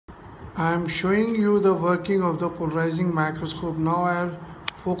I am showing you the working of the polarizing microscope. Now I have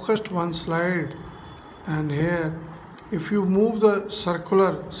focused one slide, and here if you move the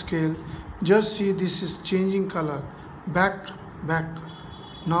circular scale, just see this is changing color, back.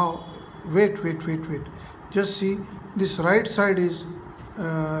 Now wait, just see this right side is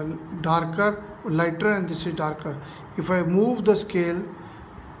darker, lighter, and this is darker. If I move the scale,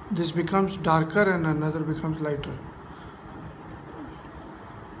 this becomes darker and another becomes lighter.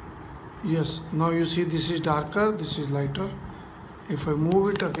 Yes, now you see this is darker, this is lighter. If I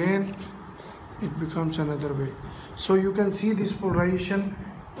move it again, it becomes another way. So you can see this polarization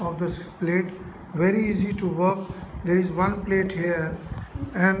of this plate, very easy to work. There is one plate here,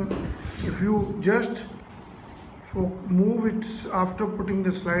 and if you just move it after putting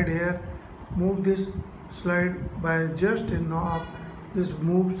the slide here, move this slide by just a knob, this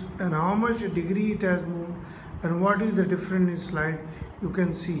moves, and how much degree it has moved and what is the difference in slide, you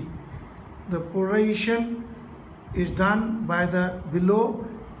can see. The polarization is done by the below.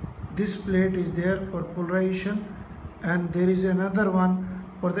 This plate is there for polarization, and there is another one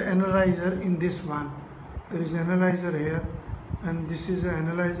for the analyzer in this one. There is analyzer here, and this is the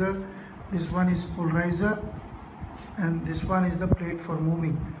analyzer. This one is polarizer, and this one is the plate for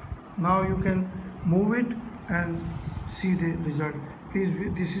moving. Now you can move it and see the result. Please,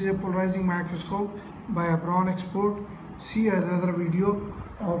 this is a polarizing microscope by Abron export. See another video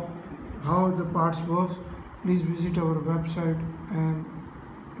of how the parts works. Please visit our website and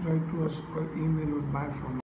write to us or email or buy from us.